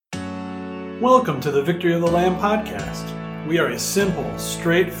Welcome to the Victory of the Lamb podcast. We are a simple,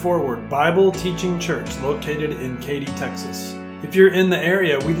 straightforward Bible teaching church located in Katy, Texas. If you're in the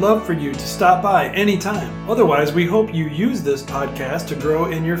area, we'd love for you to stop by anytime. Otherwise, we hope you use this podcast to grow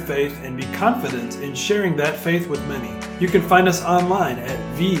in your faith and be confident in sharing that faith with many. You can find us online at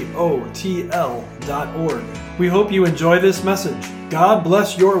votl.org. We hope you enjoy this message. God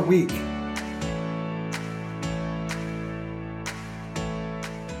bless your week.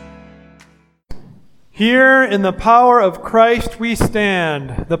 Here in the power of Christ we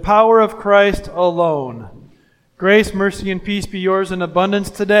stand, the power of Christ alone. Grace, mercy, and peace be yours in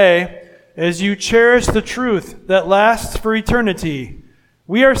abundance today as you cherish the truth that lasts for eternity.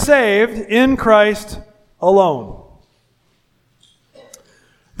 We are saved in Christ alone.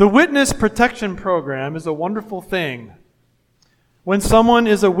 The Witness Protection Program is a wonderful thing. When someone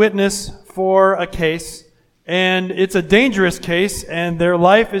is a witness for a case, and it's a dangerous case, and their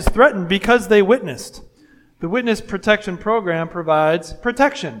life is threatened because they witnessed, the Witness Protection Program provides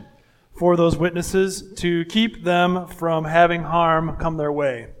protection for those witnesses to keep them from having harm come their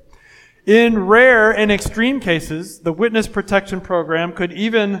way. In rare and extreme cases, the Witness Protection Program could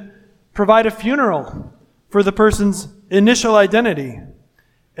even provide a funeral for the person's initial identity.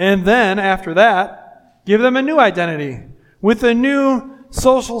 And then, after that, give them a new identity with a new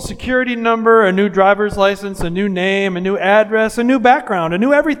social security number, a new driver's license, a new name, a new address, a new background, a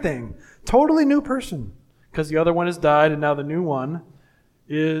new everything. Totally new person. Because the other one has died and now the new one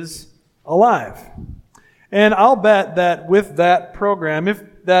is alive. And I'll bet that with that program, if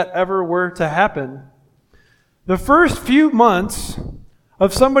that ever were to happen, the first few months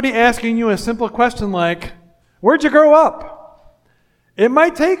of somebody asking you a simple question like, "Where'd you grow up?" It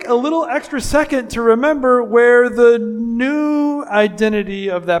might take a little extra second to remember where the new identity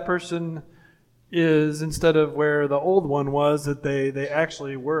of that person is instead of where the old one was that they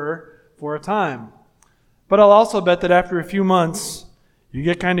actually were for a time. But I'll also bet that after a few months, you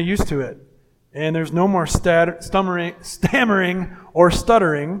get kind of used to it. And there's no more stammering or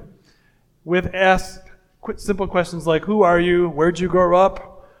stuttering with simple questions like, who are you? Where'd you grow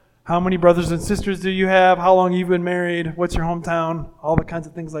up? How many brothers and sisters do you have? How long have you been married? What's your hometown? All the kinds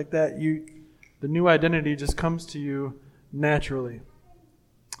of things like that. The new identity just comes to you naturally.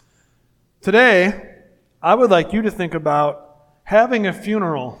 Today, I would like you to think about having a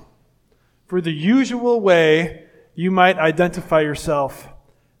funeral for the usual way you might identify yourself,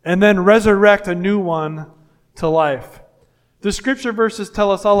 and then resurrect a new one to life. The scripture verses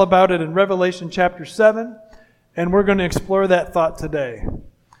tell us all about it in Revelation chapter 7, and we're going to explore that thought today.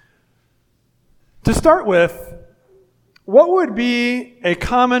 To start with, what would be a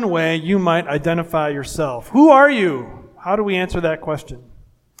common way you might identify yourself? Who are you? How do we answer that question?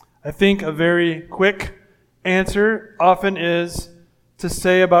 I think a very quick answer often is to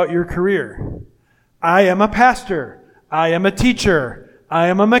say about your career. I am a pastor. I am a teacher. I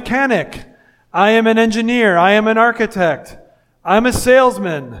am a mechanic. I am an engineer. I am an architect. I'm a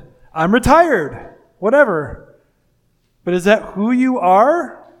salesman. I'm retired. Whatever. But is that who you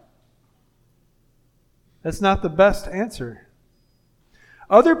are? That's not the best answer.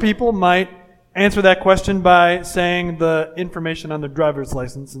 Other people might answer that question by saying the information on their driver's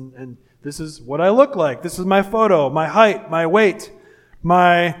license, and this is what I look like. This is my photo, my height, my weight,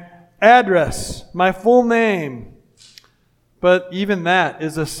 my address, my full name. But even that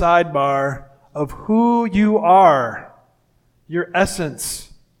is a sidebar of who you are, your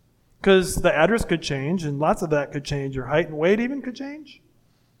essence. Because the address could change, and lots of that could change. Your height and weight even could change.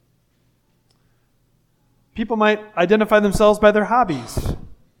 People might identify themselves by their hobbies.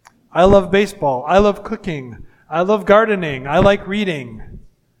 I love baseball. I love cooking. I love gardening. I like reading.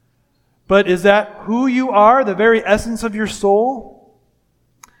 But is that who you are, the very essence of your soul?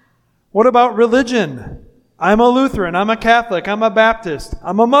 What about religion? I'm a Lutheran, I'm a Catholic, I'm a Baptist,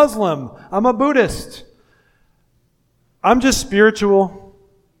 I'm a Muslim, I'm a Buddhist. I'm just spiritual.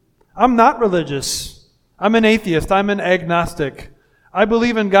 I'm not religious. I'm an atheist, I'm an agnostic. I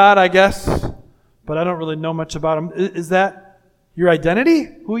believe in God, I guess, but I don't really know much about Him. Is that your identity?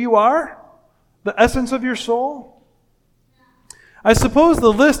 Who you are? The essence of your soul? I suppose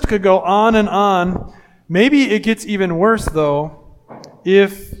the list could go on and on. Maybe it gets even worse, though,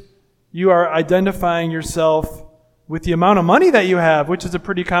 if you are identifying yourself with the amount of money that you have, which is a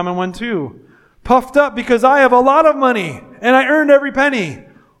pretty common one too. Puffed up because I have a lot of money and I earned every penny.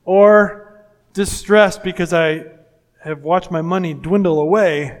 Or distressed because I have watched my money dwindle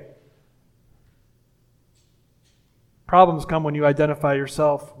away. Problems come when you identify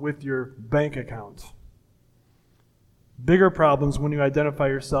yourself with your bank account. Bigger problems when you identify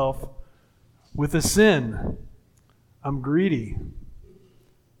yourself with a sin. I'm greedy.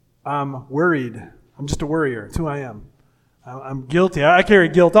 I'm worried. I'm just a worrier. It's who I am. I'm guilty. I carry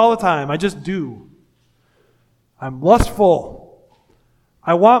guilt all the time. I just do. I'm lustful.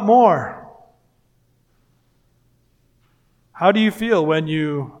 I want more. How do you feel when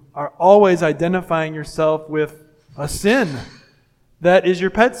you are always identifying yourself with a sin that is your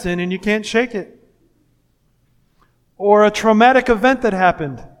pet sin and you can't shake it? Or a traumatic event that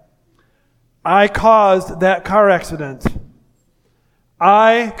happened. I caused that car accident.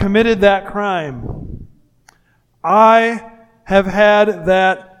 I committed that crime. I have had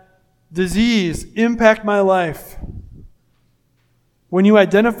that disease impact my life. When you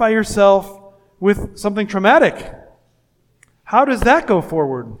identify yourself with something traumatic, how does that go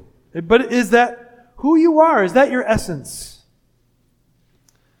forward? But is that who you are? Is that your essence?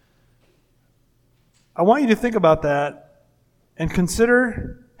 I want you to think about that and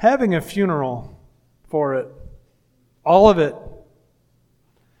consider having a funeral for it. All of it.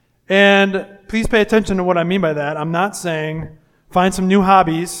 And please pay attention to what I mean by that. I'm not saying find some new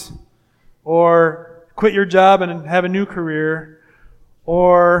hobbies or quit your job and have a new career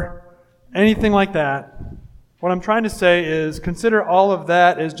or anything like that. What I'm trying to say is consider all of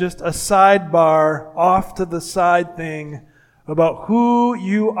that as just a sidebar, off to the side thing about who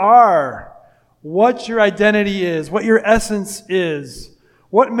you are, what your identity is, what your essence is,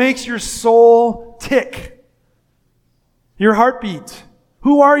 what makes your soul tick, your heartbeat.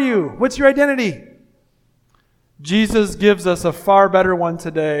 Who are you? What's your identity? Jesus gives us a far better one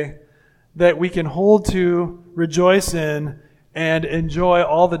today that we can hold to, rejoice in, and enjoy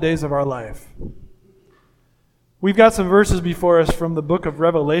all the days of our life. We've got some verses before us from the book of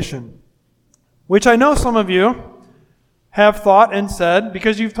Revelation, which I know some of you have thought and said,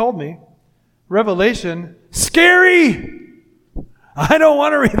 because you've told me, Revelation, scary! I don't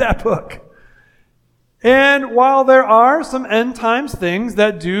want to read that book. And while there are some end times things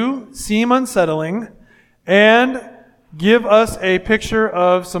that do seem unsettling and give us a picture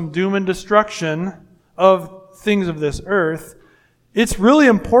of some doom and destruction of things of this earth, it's really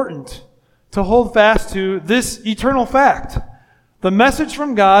important to hold fast to this eternal fact. The message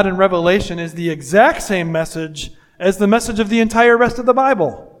from God in Revelation is the exact same message as the message of the entire rest of the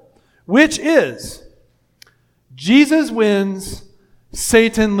Bible, which is Jesus wins,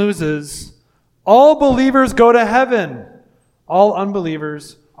 Satan loses. All believers go to heaven. All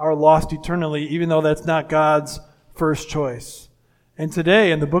unbelievers are lost eternally, even though that's not God's first choice. And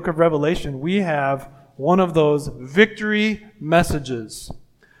today in the book of Revelation, we have one of those victory messages.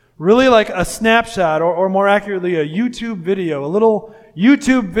 Really like a snapshot, or more accurately, a YouTube video, a little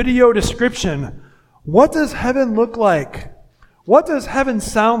YouTube video description. What does heaven look like? What does heaven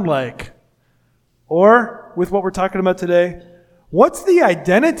sound like? Or, with what we're talking about today, what's the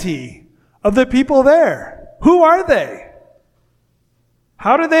identity of the people there? Who are they?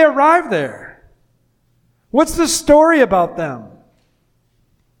 How did they arrive there? What's the story about them?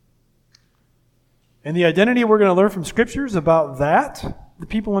 And the identity we're going to learn from Scriptures about that, the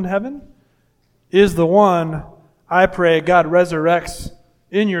people in heaven, is the one I pray God resurrects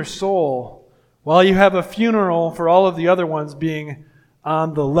in your soul while you have a funeral for all of the other ones being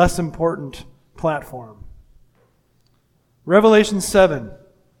on the less important platform. Revelation 7.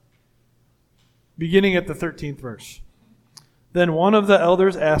 Beginning at the 13th verse. Then one of the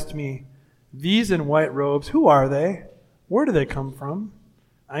elders asked me, "These in white robes, who are they? Where do they come from?"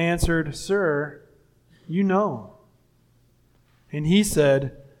 I answered, "Sir, you know." And he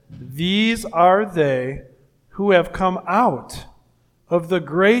said, "These are they who have come out of the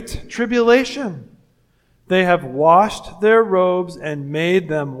great tribulation. They have washed their robes and made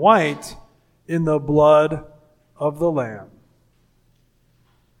them white in the blood of the Lamb."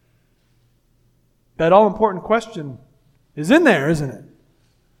 That all-important question is in there, isn't it?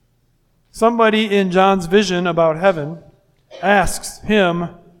 Somebody in John's vision about heaven asks him,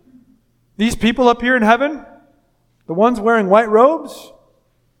 "These people up here in heaven, the ones wearing white robes,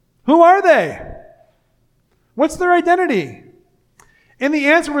 who are they? What's their identity?" And the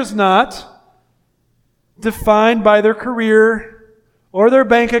answer was not defined by their career or their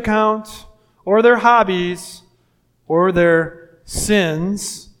bank account or their hobbies or their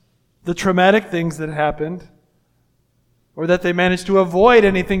sins, the traumatic things that happened, or that they managed to avoid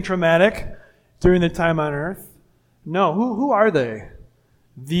anything traumatic during the time on earth. No, who are they?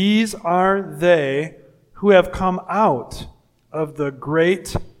 These are they who have come out of the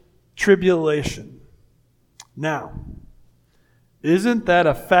great tribulation. Now, isn't that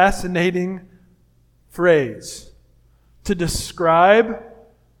a fascinating phrase to describe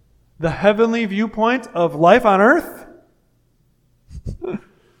the heavenly viewpoint of life on earth?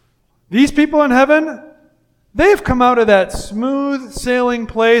 These people in heaven, They've come out of that smooth sailing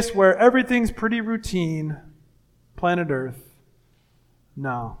place where everything's pretty routine, planet Earth.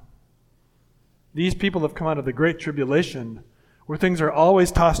 No. These people have come out of the Great Tribulation, where things are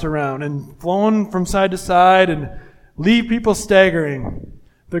always tossed around and flown from side to side and leave people staggering.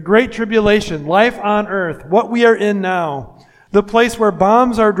 The Great Tribulation, life on earth, what we are in now, the place where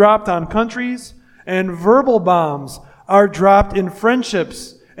bombs are dropped on countries and verbal bombs are dropped in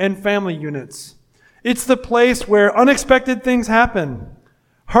friendships and family units. It's the place where unexpected things happen.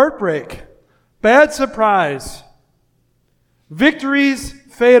 Heartbreak, bad surprise. Victories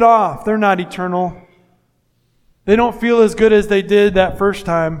fade off. They're not eternal. They don't feel as good as they did that first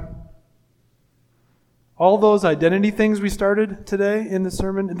time. All those identity things we started today in the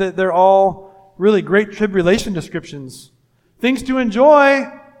sermon, they're all really great tribulation descriptions. Things to enjoy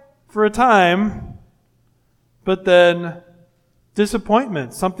for a time, but then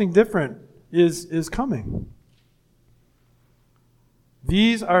disappointment, something different is coming.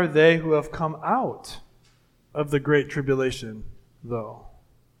 These are they who have come out of the Great Tribulation, though.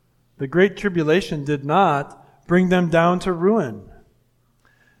 The Great Tribulation did not bring them down to ruin.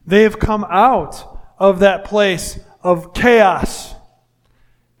 They have come out of that place of chaos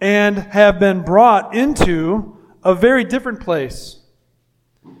and have been brought into a very different place.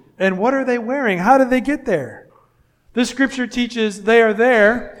 And what are they wearing? How did they get there? The scripture teaches they are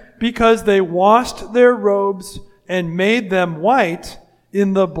there because they washed their robes and made them white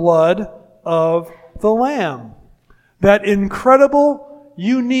in the blood of the Lamb. That incredible,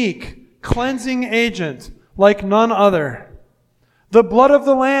 unique, cleansing agent like none other. The blood of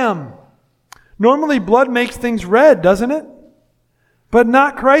the Lamb. Normally blood makes things red, doesn't it? But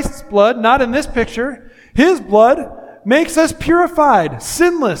not Christ's blood, not in this picture. His blood makes us purified,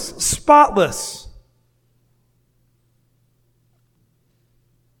 sinless, spotless.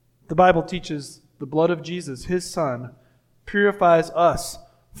 The Bible teaches the blood of Jesus, His Son, purifies us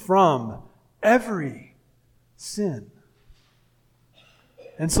from every sin.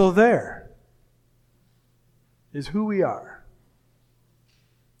 And so there is who we are.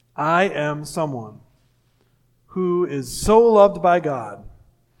 I am someone who is so loved by God,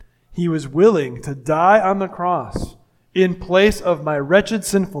 He was willing to die on the cross in place of my wretched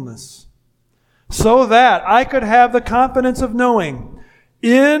sinfulness, so that I could have the confidence of knowing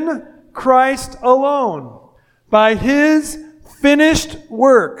in Christ alone, by His finished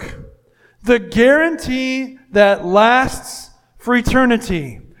work, the guarantee that lasts for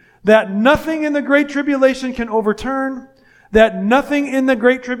eternity, that nothing in the Great Tribulation can overturn, that nothing in the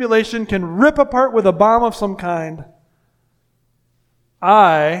Great Tribulation can rip apart with a bomb of some kind.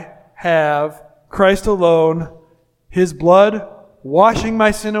 I have Christ alone, His blood washing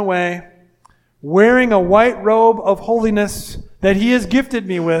my sin away, wearing a white robe of holiness that He has gifted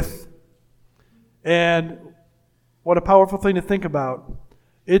me with. And what a powerful thing to think about.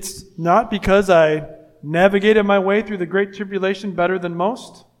 It's not because I navigated my way through the Great Tribulation better than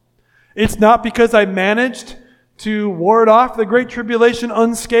most. It's not because I managed to ward off the Great Tribulation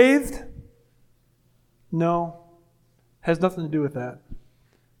unscathed. No, has nothing to do with that.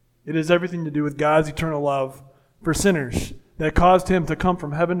 It has everything to do with God's eternal love for sinners that caused Him to come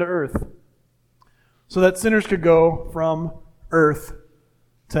from heaven to earth so that sinners could go from earth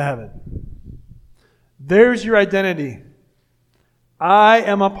to heaven. There's your identity. I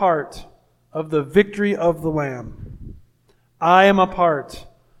am a part of the victory of the Lamb. I am a part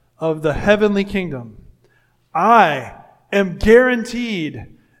of the heavenly kingdom. I am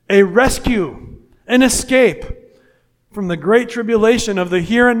guaranteed a rescue, an escape from the great tribulation of the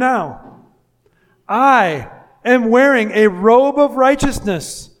here and now. I am wearing a robe of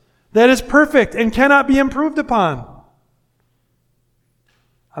righteousness that is perfect and cannot be improved upon.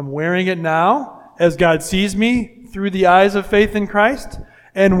 I'm wearing it now as God sees me through the eyes of faith in Christ,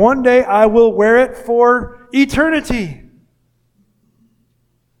 and one day I will wear it for eternity.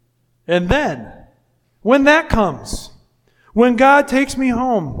 And then, when that comes, when God takes me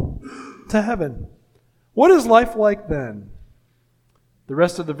home to heaven, what is life like then? The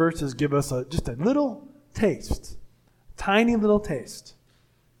rest of the verses give us just a little taste, tiny little taste.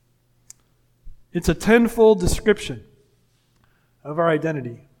 It's a tenfold description of our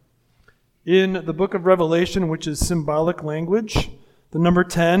identity. In the book of Revelation, which is symbolic language, the number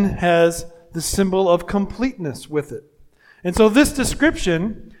 10 has the symbol of completeness with it. And so this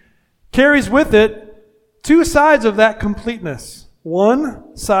description carries with it two sides of that completeness.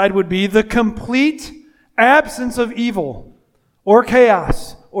 One side would be the complete absence of evil or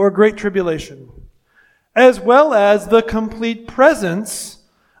chaos or great tribulation, as well as the complete presence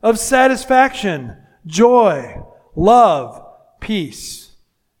of satisfaction, joy, love, peace.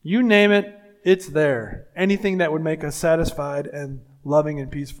 You name it, it's there. Anything that would make us satisfied and loving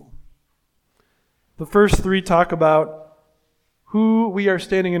and peaceful. The first three talk about who we are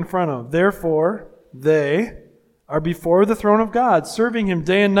standing in front of. Therefore, they are before the throne of God, serving him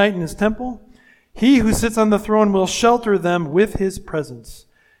day and night in his temple. He who sits on the throne will shelter them with his presence,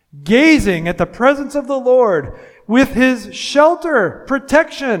 gazing at the presence of the Lord with his shelter,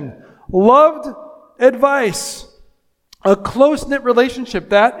 protection, loved advice, a close-knit relationship.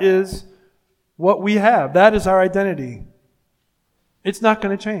 That is what we have. That is our identity. It's not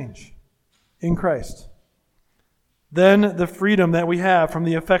going to change in Christ. Then the freedom that we have from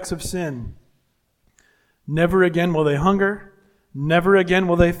the effects of sin. Never again will they hunger. Never again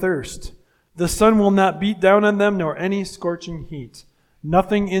will they thirst. The sun will not beat down on them, nor any scorching heat.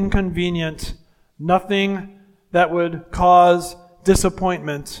 Nothing inconvenient. Nothing that would cause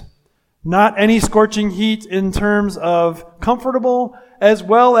disappointment. Not any scorching heat in terms of comfortable, as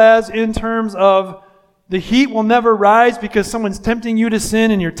well as in terms of the heat will never rise because someone's tempting you to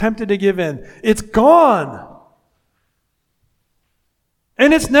sin and you're tempted to give in. It's gone.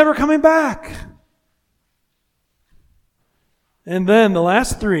 And it's never coming back. And then the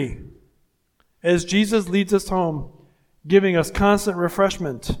last three, as Jesus leads us home, giving us constant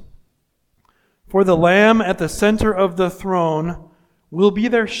refreshment. For the Lamb at the center of the throne will be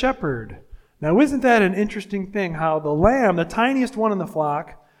their shepherd. Now, isn't that an interesting thing, how the Lamb, the tiniest one in the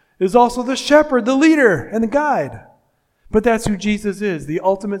flock, is also the shepherd, the leader, and the guide. But that's who Jesus is, the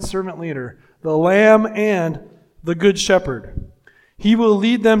ultimate servant leader, the Lamb and the Good Shepherd. He will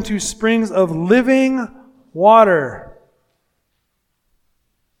lead them to springs of living water.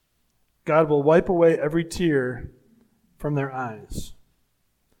 God will wipe away every tear from their eyes.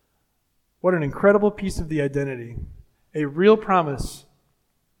 What an incredible piece of the identity. A real promise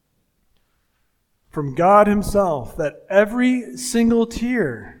from God himself that every single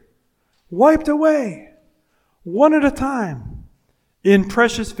tear wiped away, one at a time, in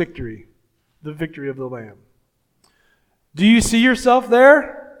precious victory, the victory of the Lamb. Do you see yourself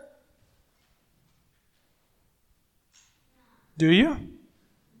there? Do you?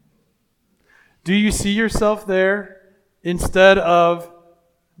 Do you see yourself there instead of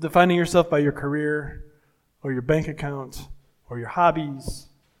defining yourself by your career or your bank account or your hobbies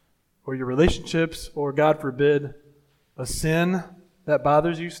or your relationships or, God forbid, a sin that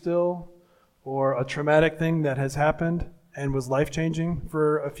bothers you still or a traumatic thing that has happened and was life-changing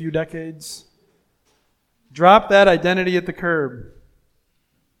for a few decades? Drop that identity at the curb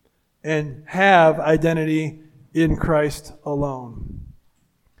and have identity in Christ alone.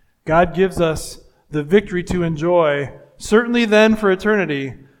 God gives us the victory to enjoy, certainly then for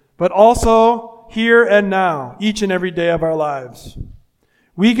eternity, but also here and now, each and every day of our lives.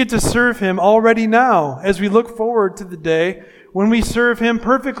 We get to serve him already now as we look forward to the day when we serve him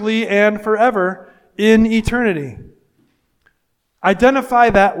perfectly and forever in eternity.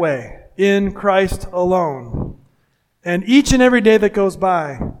 Identify that way in Christ alone. And each and every day that goes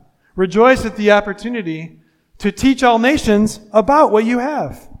by, rejoice at the opportunity to teach all nations about what you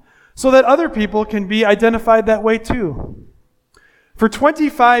have, so that other people can be identified that way too. For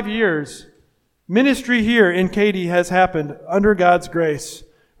 25 years, ministry here in Katy has happened under God's grace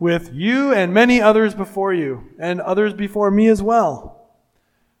with you and many others before you and others before me as well.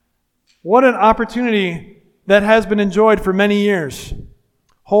 What an opportunity that has been enjoyed for many years,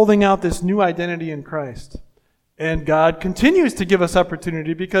 holding out this new identity in Christ. And God continues to give us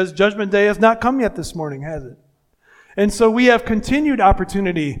opportunity because Judgment Day has not come yet this morning, has it? And so we have continued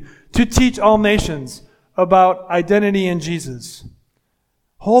opportunity to teach all nations about identity in Jesus.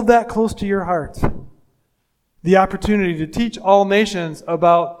 Hold that close to your heart. The opportunity to teach all nations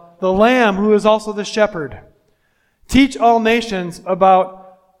about the Lamb who is also the shepherd. Teach all nations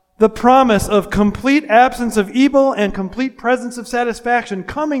about the promise of complete absence of evil and complete presence of satisfaction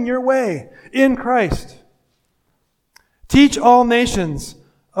coming your way in Christ. Teach all nations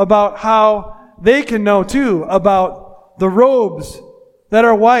about how they can know too about the robes that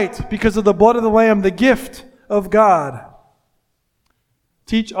are white because of the blood of the Lamb, the gift of God.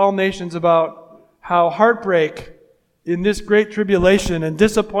 Teach all nations about how heartbreak in this great tribulation and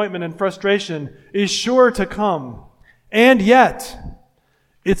disappointment and frustration is sure to come. And yet,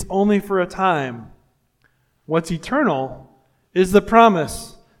 it's only for a time. What's eternal is the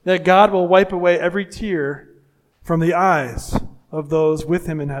promise that God will wipe away every tear from the eyes of those with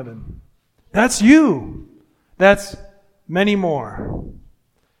him in heaven. That's you. That's many more.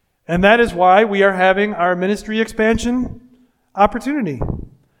 And that is why we are having our ministry expansion opportunity.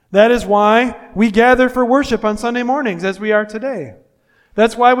 That is why we gather for worship on Sunday mornings as we are today.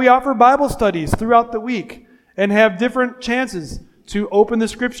 That's why we offer Bible studies throughout the week and have different chances to open the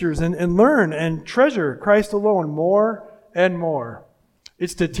Scriptures and learn and treasure Christ alone more and more.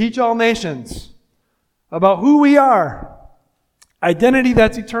 It's to teach all nations about who we are, identity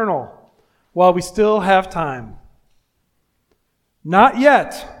that's eternal, while we still have time. Not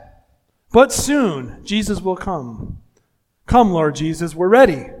yet, but soon Jesus will come. Come, Lord Jesus, we're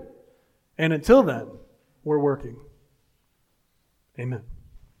ready. And until then, we're working. Amen.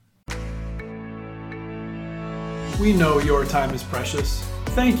 We know your time is precious.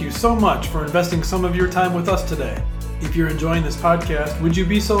 Thank you so much for investing some of your time with us today. If you're enjoying this podcast, would you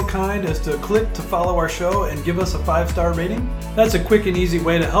be so kind as to click to follow our show and give us a 5-star rating? That's a quick and easy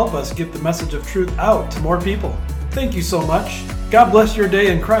way to help us get the message of truth out to more people. Thank you so much. God bless your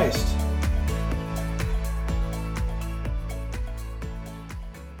day in Christ.